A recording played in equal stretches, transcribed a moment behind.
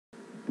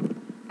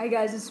Hi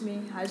guys, it's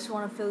me. I just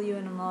want to fill you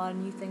in on a lot of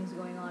new things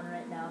going on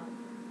right now.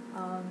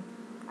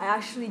 I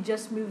actually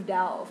just moved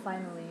out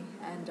finally,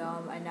 and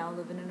I now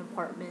live in an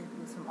apartment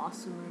with some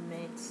awesome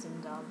roommates,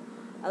 and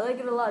I like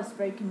it a lot. It's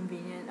very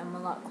convenient. I'm a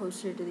lot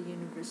closer to the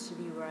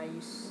university where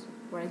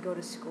I go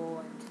to school,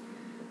 and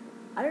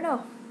I don't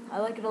know. I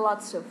like it a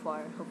lot so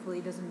far. Hopefully,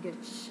 it doesn't get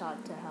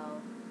shot to hell,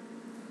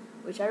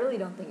 which I really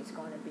don't think it's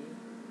going to be.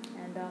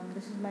 And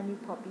this is my new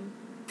puppy.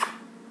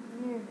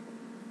 Come here,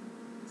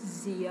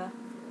 Zia.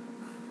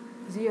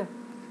 Zia.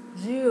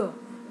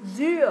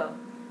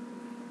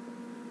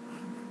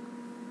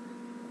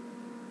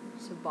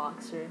 She's a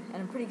boxer,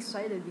 and I'm pretty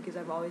excited because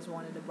I've always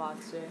wanted a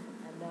boxer.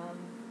 And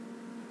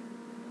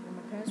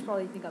my parents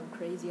probably think I'm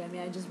crazy. I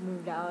mean, I just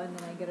moved out, and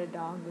then I get a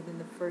dog within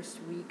the first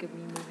week of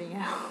me moving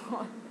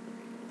out.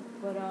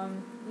 But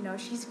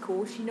she's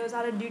cool. She knows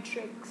how to do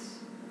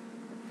tricks.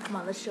 Come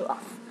on, let's show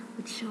off.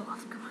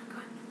 Come on.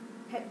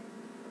 Hey,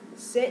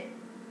 sit.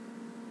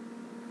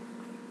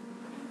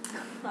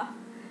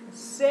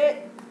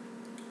 Sit.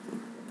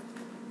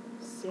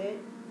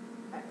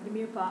 Alright, give me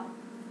your paw.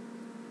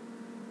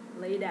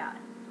 Lay down.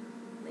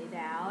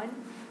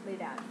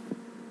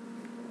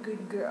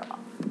 Good girl.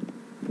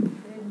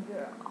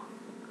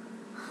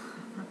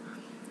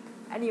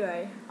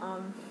 Anyway,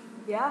 now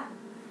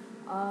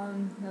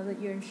that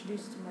you're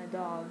introduced to my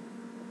dog,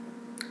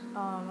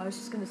 I was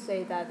just gonna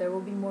say that there will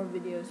be more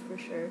videos for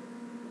sure,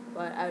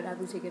 but I would have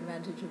to take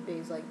advantage of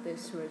days like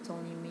this where it's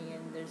only me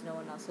and there's no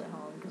one else at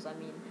home, because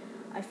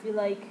I feel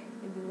like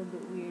it'd be a little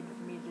bit weird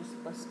for me to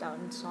just bust out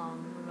in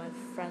song when my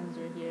friends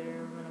are here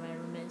or when my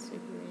roommates are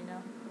here, you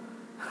know?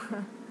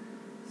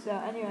 So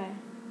anyway,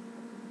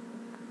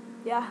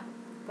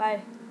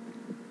 bye.